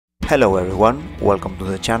Hello everyone, welcome to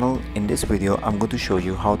the channel. In this video I'm going to show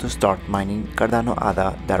you how to start mining Cardano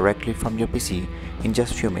Ada directly from your PC in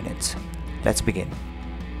just few minutes. Let's begin.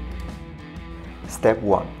 Step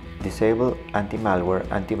 1. Disable Antimalware,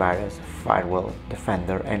 Antivirus, Firewall,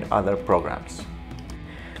 Defender and other programs.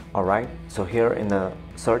 Alright, so here in the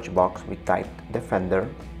search box we type Defender.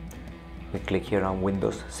 We click here on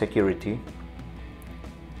Windows Security.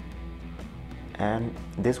 And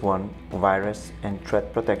this one, virus and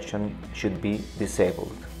threat protection, should be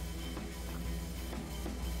disabled.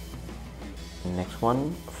 Next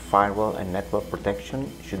one, firewall and network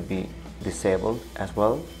protection should be disabled as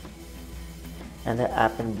well. And the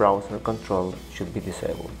app and browser control should be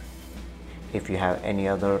disabled. If you have any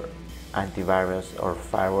other antivirus or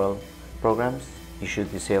firewall programs, you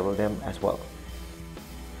should disable them as well.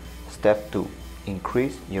 Step 2.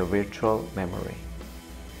 Increase your virtual memory.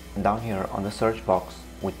 Down here on the search box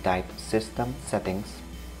we type system settings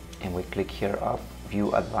and we click here up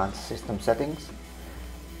view advanced system settings.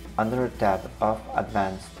 Under the tab of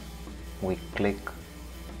advanced we click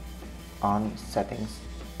on settings.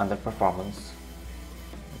 Under performance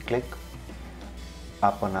we click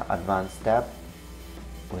up on the advanced tab,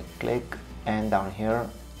 we click, and down here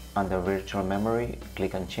under virtual memory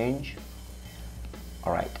click on change.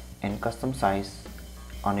 Alright, and custom size,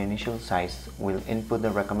 on initial size we'll input the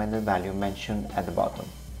recommended value mentioned at the bottom.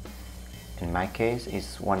 In my case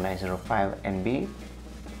is 1905 MB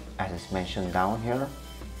as is mentioned down here,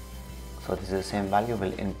 so this is the same value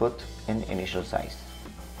we'll input in initial size.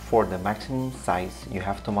 For the maximum size you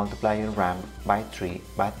have to multiply your RAM by 3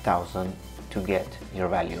 by 1000 to get your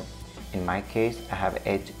value. In my case I have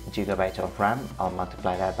 8 GB of RAM, I'll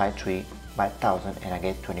multiply that by 3 by 1000 and I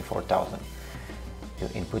get 24,000. You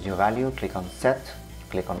input your value, click on set,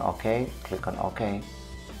 click on OK, click on OK.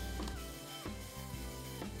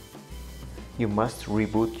 You must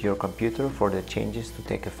reboot your computer for the changes to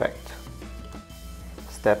take effect.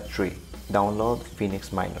 Step 3. Download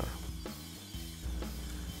PhoenixMiner.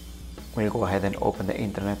 We'll go ahead and open the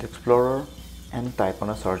Internet Explorer and type on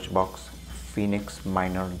a search box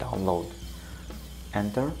PhoenixMiner download.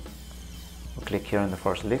 Enter. We'll click here on the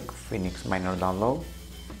first link, PhoenixMiner download.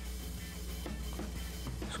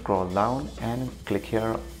 Scroll down and click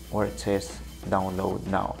here where it says download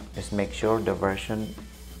now. Just make sure the version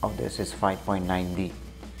of this is 5.9D.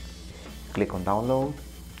 Click on download.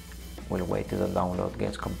 We'll wait till the download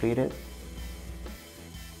gets completed.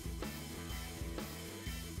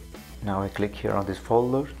 Now I click here on this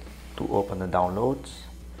folder to open the downloads.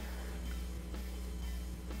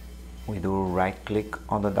 We do right click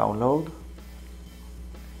on the download.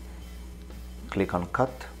 Click on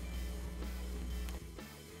cut.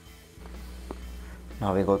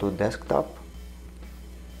 Now we go to desktop,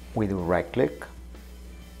 we do right click,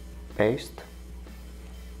 paste,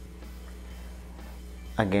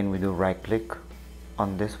 again we do right click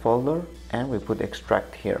on this folder and we put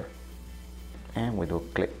extract here and we do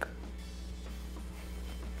click.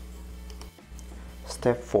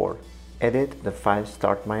 Step 4. Edit the file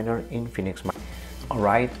start miner in PhoenixMiner.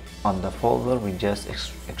 Alright, on the folder we just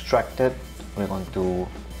extracted, we're going to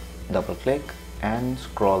double click and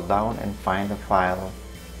scroll down and find the file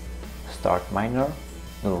start miner.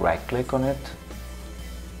 Do right click on it,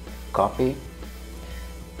 copy,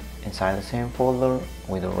 inside the same folder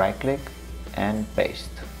we do right click and paste.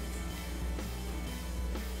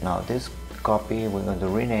 Now this copy we're going to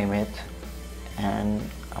rename it and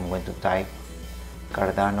I'm going to type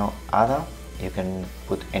Cardano Ada. You can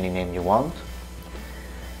put any name you want.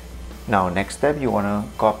 Now next step, you want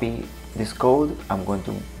to copy this code. I'm going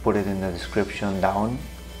to put it in the description down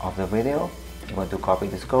of the video. I'm going to copy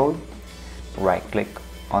this code, right click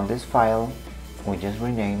on this file we just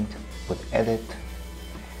renamed, put edit,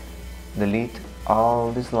 delete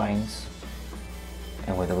all these lines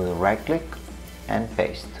and we do the right click and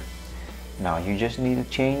paste. Now you just need to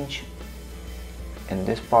change in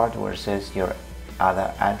this part where it says your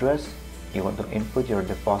Ada address. You want to input your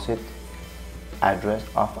deposit address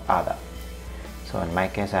of Ada. So in my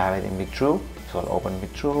case I have it in True, so I'll open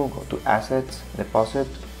True, go to assets, deposit.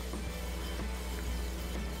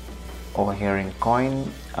 Over here in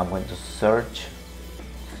coin I'm going to search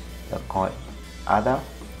the coin Ada,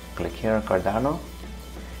 click here Cardano,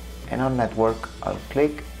 and on network I'll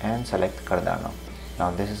click and select Cardano.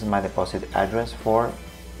 Now this is my deposit address for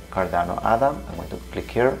Cardano Ada. I'm going to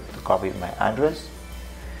click here to copy my address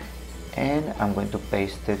and I'm going to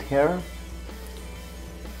paste it here.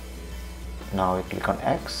 Now we click on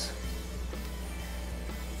X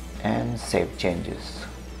and save changes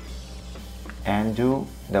and do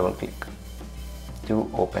double click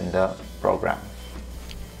to open the program.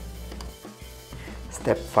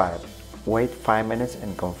 Step 5. Wait 5 minutes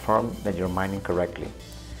and confirm that you're mining correctly.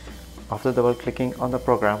 After double clicking on the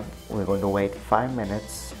program, we're going to wait 5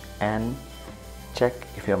 minutes and check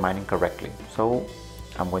if you're mining correctly. So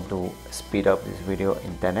I'm going to speed up this video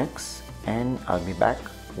in 10x and I'll be back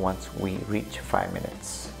once we reach 5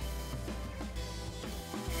 minutes.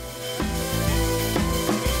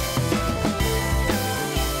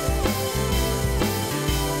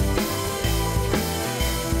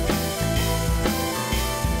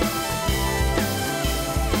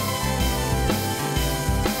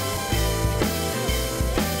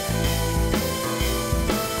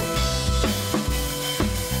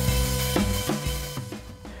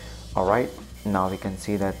 Alright, now we can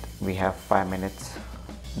see that we have 5 minutes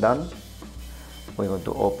done. We're going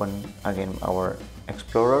to open again our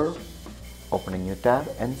Explorer, open a new tab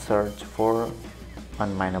and search for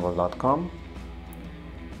unminable.com.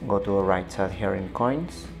 Go to the right side here in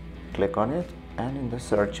coins, click on it, and in the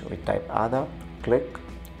search we type Ada, click,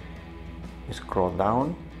 you scroll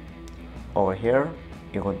down. Over here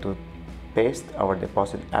you're going to paste our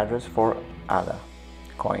deposit address for Ada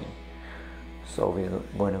coin. So we're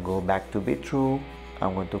going to go back to Bitrue.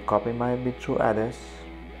 I'm going to copy my Bitrue address,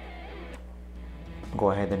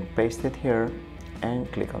 go ahead and paste it here and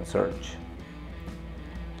click on search.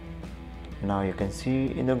 Now you can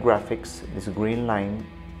see in the graphics this green line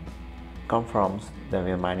confirms that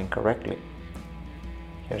we are mining correctly.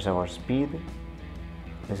 Here's our speed,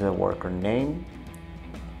 this is a worker name,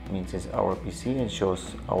 means it's our PC and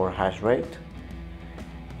shows our hash rate.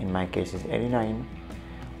 In my case it's 89.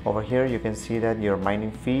 Over here you can see that your mining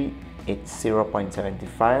fee is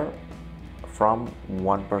 0.75 from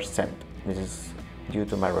 1%. This is due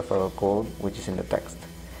to my referral code which is in the text.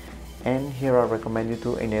 And here I recommend you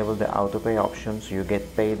to enable the autopay option so you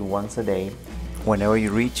get paid once a day whenever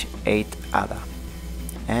you reach 8 ADA.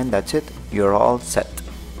 And that's it, you're all set.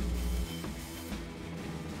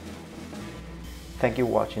 Thank you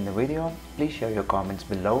for watching the video. Please share your comments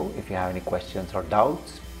below if you have any questions or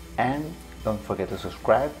doubts, and don't forget to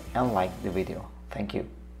subscribe and like the video. Thank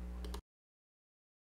you.